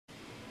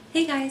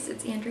Hey guys,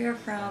 it's Andrea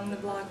from the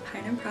blog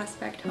Pine and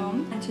Prospect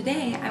Home, and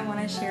today I want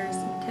to share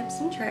some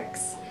tips and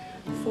tricks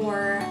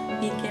for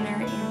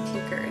beginner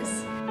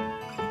antiquers.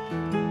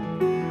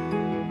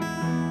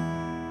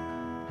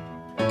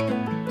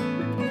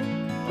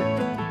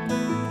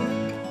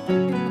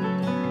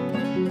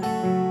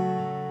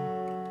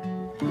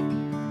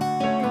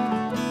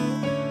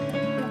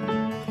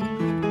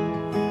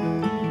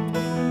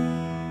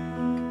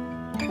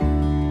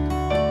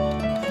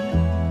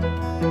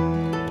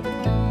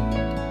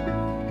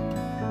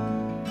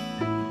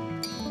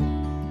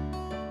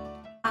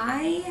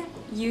 I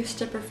used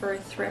to prefer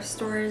thrift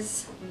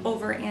stores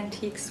over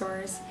antique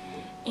stores,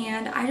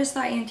 and I just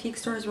thought antique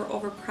stores were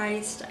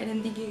overpriced. I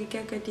didn't think you could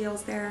get good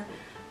deals there.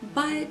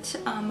 But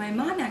my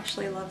mom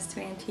actually loves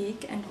to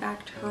antique. In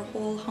fact, her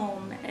whole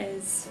home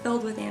is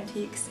filled with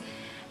antiques.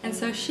 And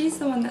so she's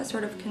the one that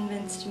sort of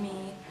convinced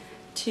me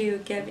to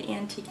give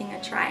antiquing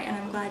a try, and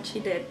I'm glad she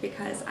did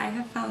because I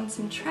have found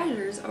some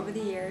treasures over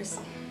the years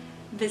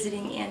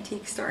visiting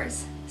antique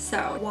stores.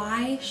 So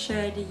why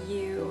should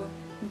you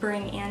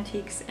bring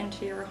antiques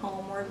into your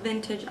home or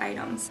vintage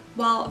items?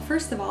 Well,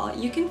 first of all,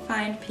 you can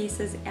find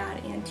pieces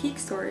at antique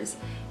stores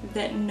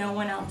that no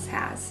one else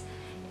has.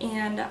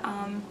 And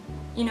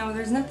you know,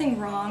 there's nothing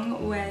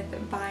wrong with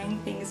buying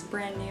things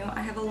brand new.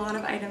 I have a lot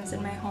of items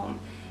in my home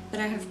that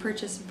I have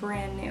purchased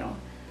brand new.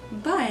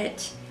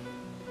 But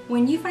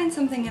when you find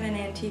something at an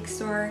antique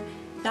store,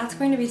 that's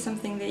going to be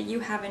something that you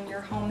have in your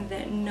home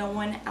that no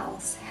one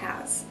else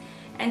has.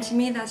 And to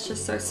me, that's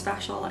just so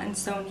special and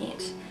so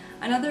neat.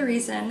 Another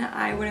reason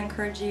I would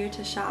encourage you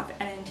to shop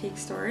at antique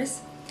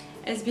stores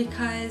is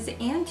because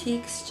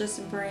antiques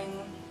just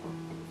bring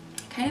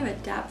kind of a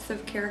depth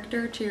of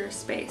character to your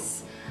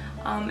space.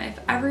 If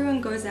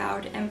everyone goes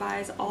out and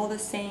buys all the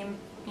same,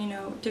 you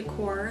know,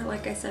 decor,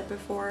 like I said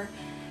before,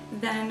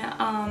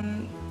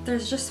 then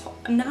there's just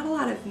not a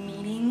lot of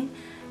meaning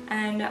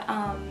and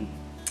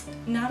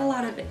not a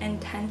lot of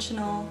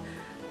intentional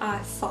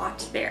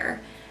thought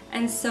there.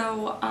 And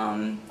so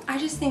I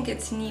just think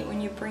it's neat when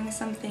you bring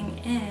something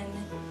in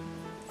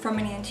from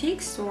an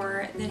antique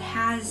store that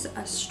has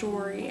a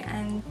story.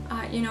 And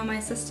you know,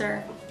 my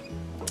sister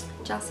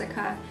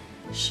Jessica,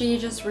 she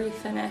just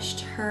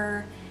refinished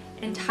her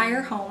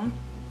entire home,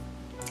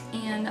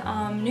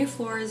 and new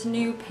floors,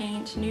 new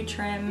paint, new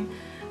trim,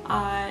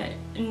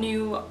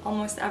 new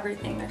almost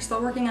everything. They're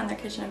still working on their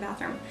kitchen and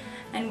bathroom.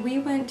 And we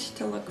went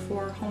to look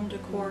for home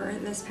decor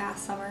this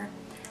past summer,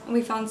 and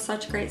we found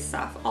such great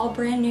stuff, all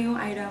brand new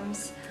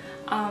items.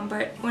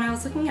 But when I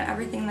was looking at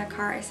everything in the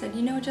car, I said,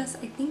 you know, Jess,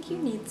 I think you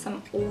need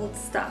some old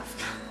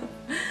stuff.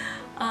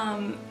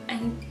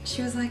 And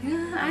she was like,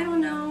 I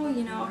don't know,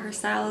 you know, her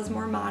style is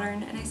more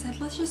modern. And I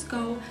said, let's just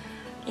go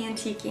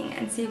antiquing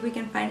and see if we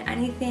can find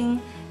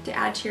anything to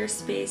add to your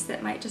space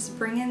that might just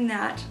bring in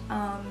that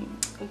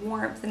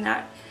warmth and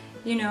that,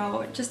 you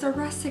know, just a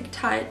rustic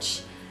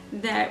touch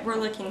that we're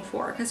looking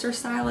for, because her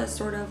style is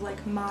sort of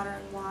like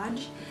modern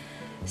lodge.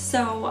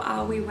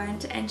 So we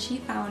went, and she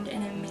found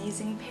an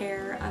amazing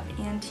pair of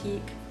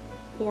antique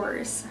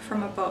oars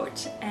from a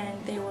boat,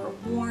 and they were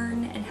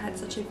worn and had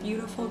such a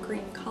beautiful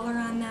green color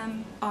on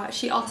them.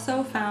 She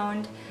also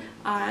found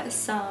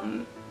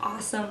some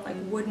awesome like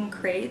wooden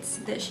crates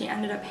that she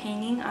ended up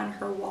hanging on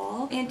her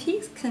wall.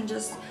 Antiques can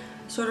just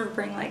sort of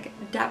bring like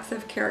depth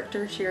of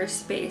character to your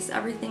space.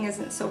 Everything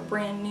isn't so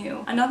brand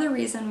new. Another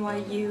reason why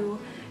you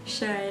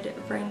should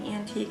bring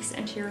antiques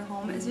into your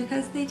home is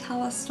because they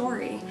tell a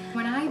story.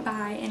 When I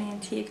buy an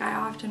antique, I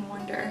often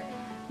wonder,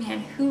 man,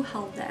 who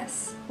held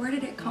this? Where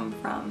did it come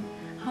from?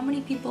 How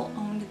many people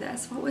owned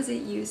this? What was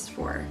it used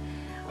for?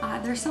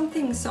 There's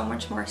something so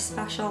much more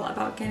special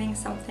about getting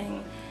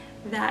something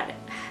that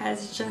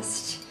has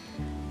just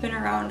been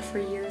around for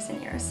years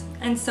and years.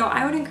 And so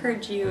I would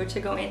encourage you to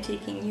go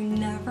antiquing. You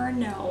never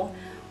know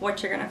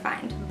what you're gonna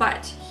find.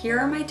 But here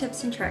are my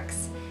tips and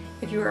tricks.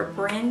 If you are a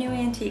brand new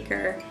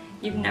antiquer,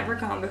 you've never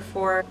gone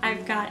before,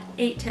 I've got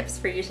 8 tips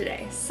for you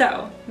today.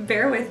 So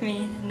bear with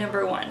me.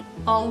 Number 1,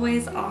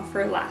 always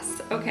offer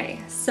less. Okay,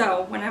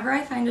 so whenever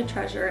I find a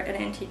treasure at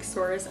antique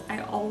stores,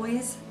 I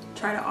always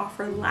try to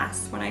offer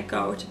less when I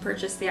go to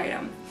purchase the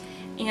item.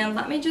 And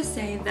let me just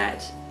say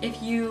that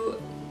if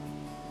you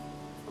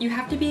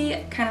have to be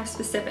kind of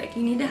specific.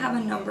 You need to have a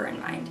number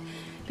in mind,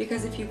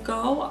 because if you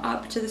go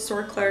up to the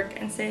store clerk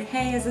and say,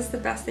 hey, is this the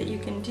best that you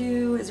can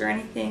do? Is there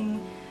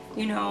anything,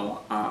 you know,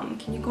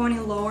 can you go any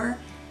lower?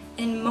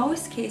 In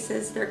most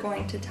cases, they're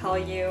going to tell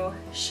you,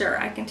 sure,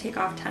 I can take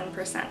off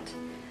 10%.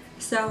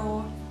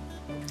 So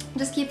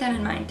just keep that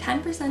in mind.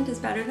 10% is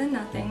better than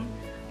nothing,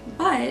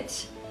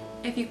 but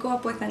if you go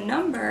up with a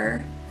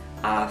number,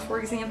 for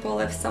example,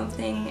 if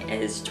something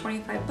is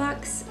 25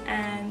 bucks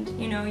and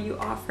you know you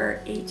offer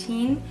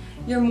 18,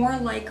 you're more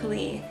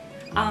likely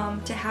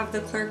to have the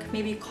clerk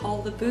maybe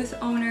call the booth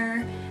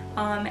owner,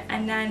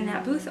 and then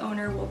that booth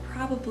owner will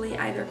probably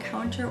either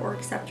counter or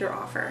accept your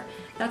offer.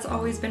 That's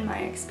always been my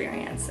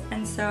experience,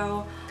 and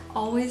so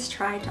always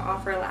try to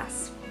offer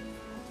less.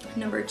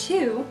 Number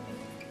 2,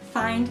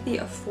 find the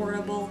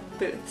affordable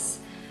booths.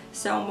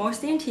 So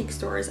most antique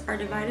stores are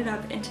divided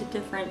up into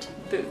different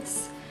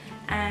booths,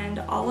 and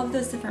all of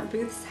those different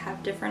booths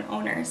have different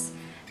owners.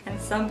 And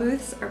some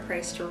booths are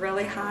priced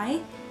really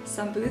high,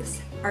 some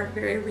booths are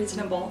very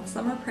reasonable,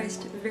 some are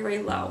priced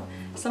very low.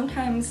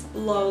 Sometimes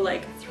low,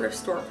 like thrift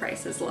store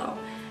prices low.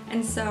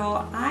 And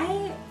so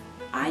I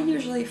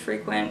usually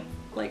frequent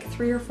like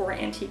 3 or 4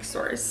 antique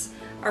stores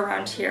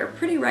around here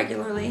pretty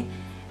regularly,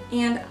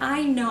 and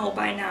I know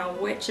by now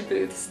which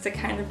booths to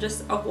kind of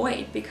just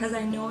avoid because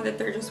I know that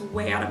they're just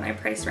way out of my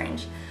price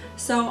range.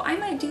 So I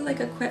might do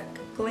like a quick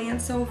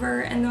glance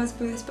over in those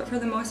booths, but for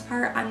the most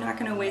part I'm not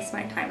going to waste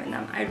my time in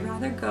them. I'd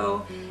rather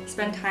go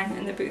spend time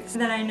in the booths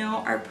that I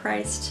know are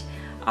priced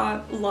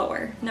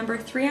lower. Number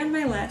 3 on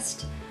my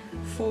list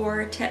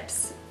for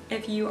tips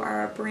if you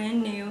are a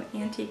brand new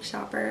antique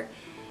shopper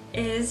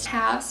is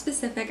have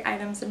specific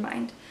items in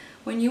mind.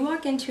 When you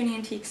walk into an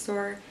antique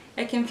store,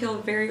 it can feel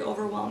very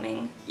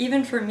overwhelming.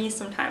 Even for me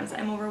sometimes,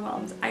 I'm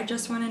overwhelmed. I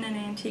just went in an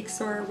antique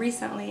store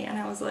recently and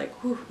I was like,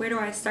 whew, where do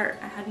I start?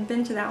 I hadn't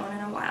been to that one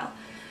in a while.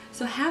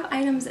 So have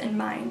items in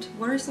mind.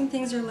 What are some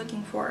things you're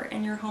looking for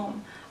in your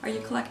home? Are you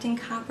collecting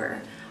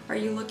copper? Are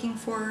you looking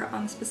for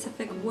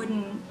specific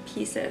wooden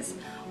pieces?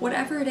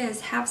 Whatever it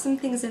is, have some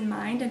things in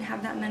mind and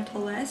have that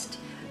mental list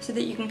so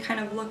that you can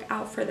kind of look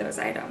out for those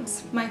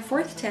items. My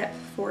 4th tip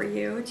for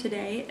you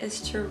today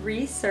is to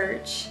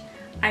research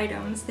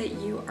items that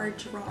you are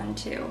drawn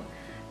to.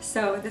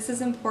 So this is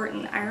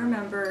important. I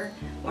remember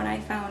when I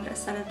found a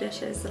set of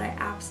dishes that I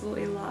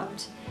absolutely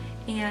loved,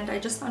 and I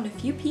just found a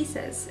few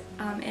pieces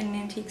in an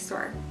antique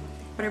store.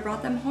 But I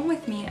brought them home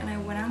with me and I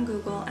went on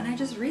Google and I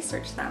just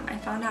researched them. I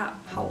found out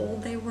how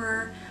old they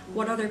were,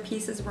 what other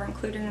pieces were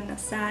included in the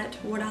set,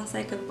 what else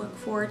I could look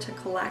for to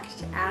collect,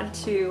 to add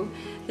to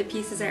the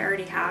pieces I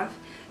already have.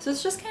 So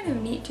it's just kind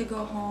of neat to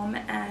go home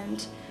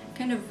and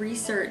kind of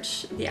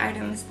research the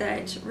items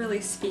that really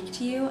speak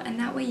to you, and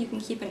that way you can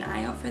keep an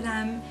eye out for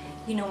them.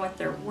 You know what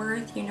they're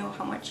worth, you know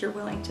how much you're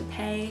willing to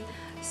pay.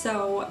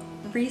 So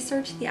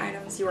research the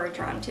items you are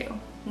drawn to.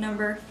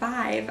 Number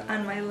 5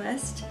 on my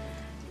list,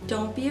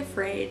 don't be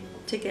afraid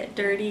to get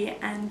dirty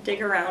and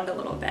dig around a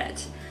little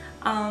bit.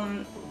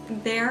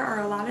 There are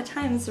a lot of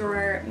times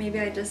where maybe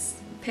I just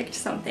picked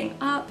something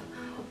up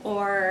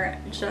or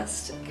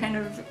just kind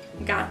of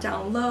got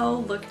down low,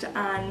 looked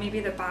on maybe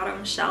the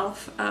bottom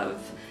shelf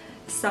of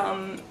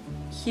some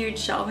huge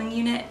shelving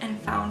unit and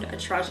found a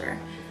treasure.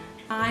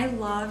 I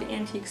love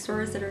antique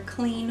stores that are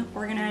clean,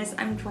 organized.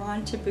 I'm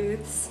drawn to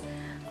booths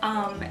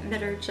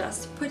that are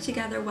just put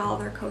together well,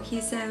 they're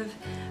cohesive,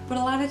 but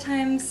a lot of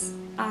times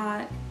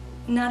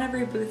not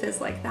every booth is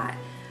like that.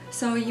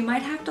 So you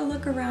might have to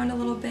look around a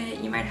little bit,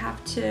 you might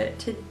have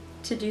to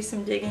do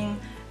some digging,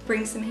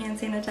 bring some hand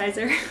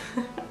sanitizer,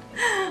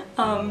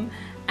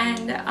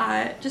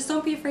 and just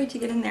don't be afraid to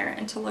get in there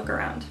and to look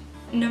around.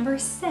 Number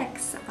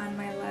 6 on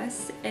my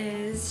list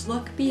is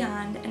look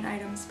beyond an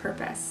item's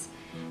purpose.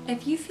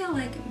 If you feel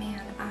like,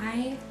 man,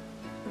 I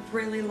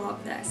really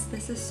love this,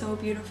 this is so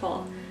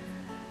beautiful,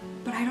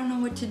 but I don't know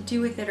what to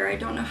do with it or I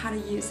don't know how to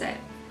use it,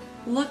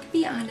 look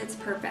beyond its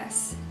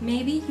purpose.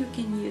 Maybe you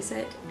can use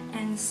it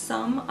in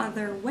some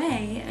other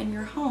way in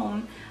your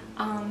home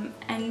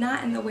and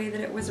not in the way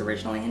that it was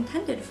originally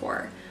intended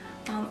for.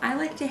 I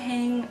like to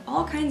hang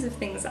all kinds of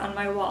things on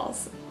my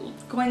walls.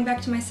 Going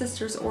back to my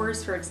sister's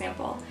oars, for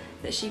example,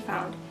 that she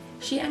found.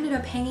 She ended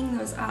up hanging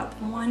those up,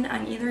 one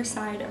on either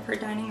side of her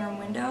dining room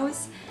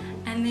windows,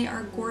 and they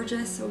are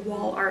gorgeous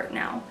wall art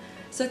now.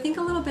 So think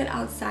a little bit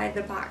outside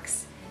the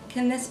box.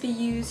 Can this be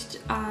used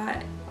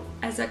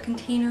as a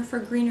container for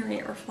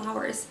greenery or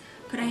flowers?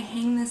 Could I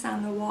hang this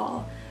on the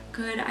wall?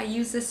 Could I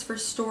use this for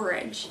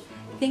storage?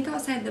 Think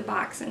outside the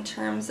box in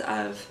terms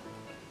of,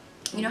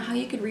 you know, how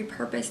you could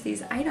repurpose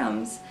these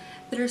items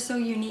that are so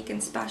unique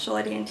and special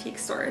at antique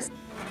stores.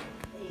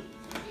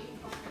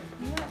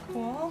 Isn't that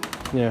cool?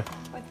 Yeah.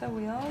 With the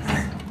wheels.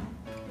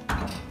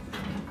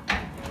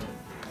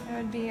 It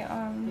would be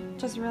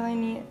just really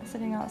neat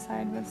sitting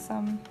outside with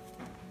some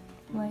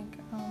like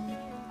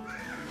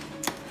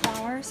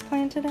flowers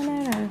planted in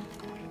it,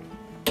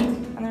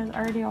 and there's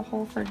already a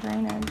hole for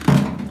drainage.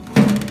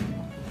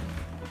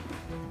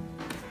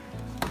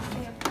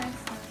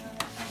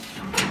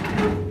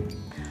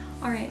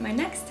 Alright, my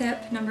next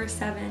tip, number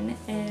 7,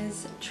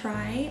 is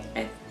try,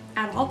 if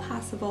at all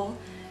possible,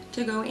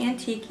 to go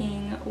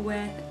antiquing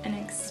with an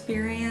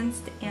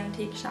experienced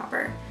antique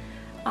shopper.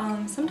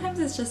 Sometimes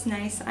it's just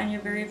nice on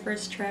your very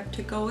first trip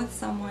to go with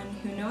someone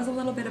who knows a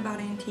little bit about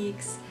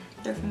antiques,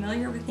 they're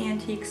familiar with the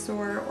antique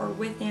store, or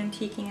with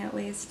antiquing at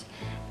least,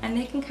 and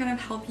they can kind of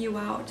help you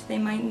out. They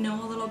might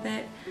know a little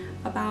bit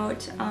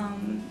about,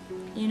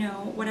 you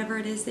know, whatever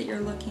it is that you're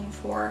looking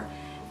for.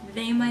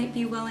 They might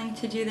be willing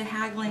to do the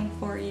haggling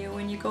for you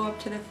when you go up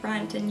to the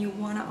front and you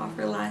want to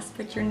offer less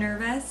but you're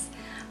nervous.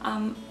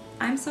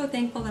 I'm so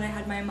thankful that I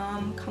had my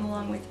mom come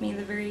along with me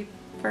the very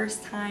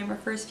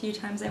first few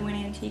times I went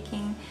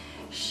antiquing,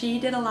 she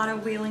did a lot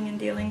of wheeling and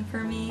dealing for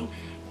me,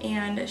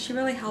 and she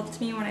really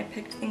helped me when I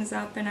picked things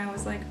up and I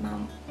was like,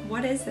 Mom,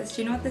 what is this?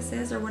 Do you know what this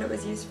is or what it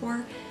was used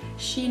for?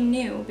 She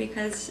knew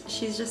because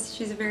she's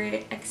a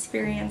very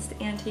experienced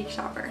antique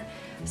shopper.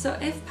 So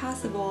if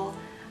possible,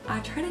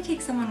 try to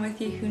take someone with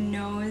you who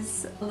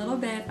knows a little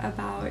bit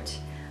about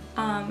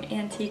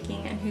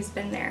antiquing and who's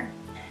been there.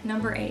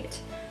 Number 8,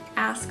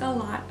 ask a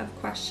lot of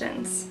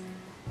questions.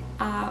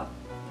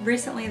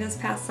 Recently this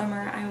past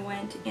summer I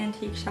went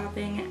antique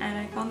shopping and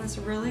I found this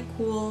really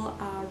cool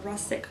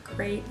rustic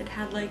crate that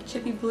had like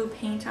chippy blue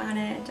paint on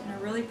it and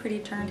a really pretty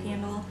turned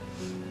handle.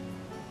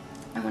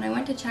 And when I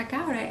went to check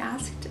out, I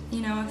asked,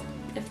 you know,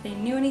 if they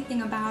knew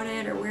anything about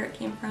it or where it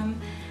came from,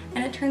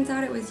 and it turns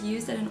out it was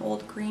used at an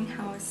old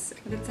greenhouse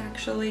that's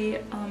actually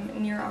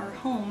near our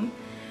home.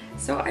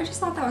 So I just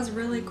thought that was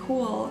really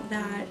cool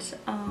that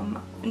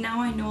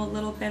now I know a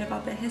little bit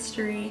about the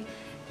history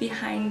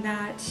behind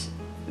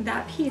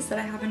that piece that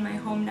I have in my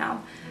home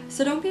now.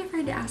 So don't be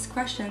afraid to ask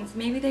questions.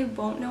 Maybe they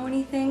won't know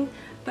anything,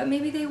 but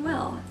maybe they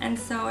will. And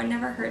so it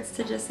never hurts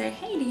to just say,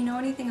 hey, do you know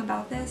anything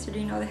about this, or do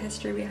you know the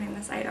history behind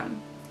this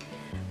item?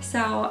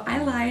 So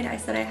I lied, I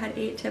said I had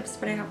 8 tips,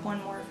 but I have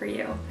one more for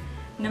you.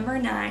 Number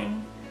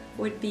 9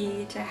 would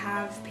be to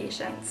have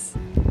patience.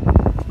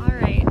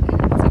 Alright,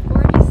 it's a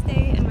gorgeous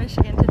day in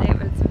Michigan today,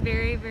 but it's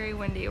very, very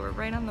windy. We're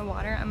right on the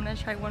water. I'm going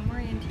to try one more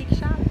antique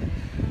shop,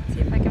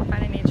 see if I can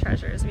find any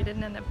treasures. We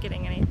didn't end up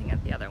getting anything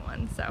at the other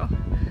one, so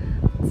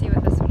let's see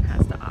what this one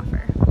has to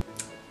offer.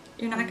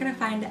 You're not going to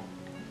find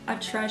a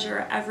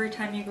treasure every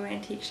time you go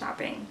antique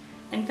shopping.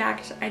 In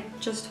fact, I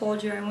just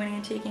told you I went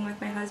antiquing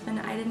with my husband.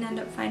 I didn't end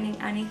up finding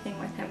anything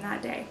with him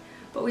that day,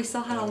 but we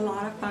still had a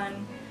lot of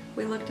fun.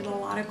 We looked at a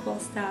lot of cool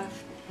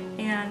stuff,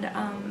 and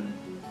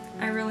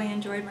I really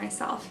enjoyed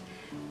myself.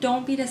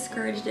 Don't be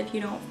discouraged if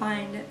you don't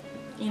find,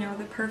 you know,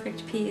 the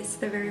perfect piece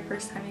the very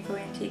first time you go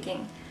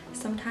antiquing.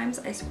 Sometimes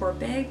I score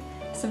big,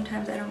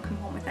 sometimes I don't come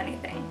home with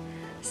anything.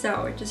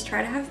 So just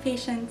try to have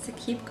patience,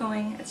 keep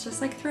going. It's just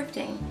like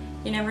thrifting.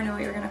 You never know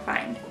what you're gonna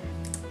find.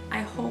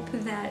 I hope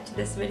that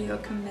this video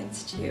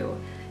convinced you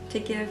to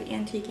give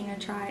antiquing a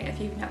try if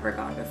you've never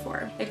gone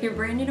before. If you're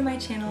brand new to my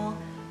channel,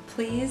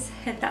 please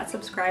hit that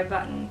subscribe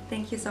button.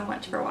 Thank you so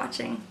much for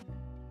watching.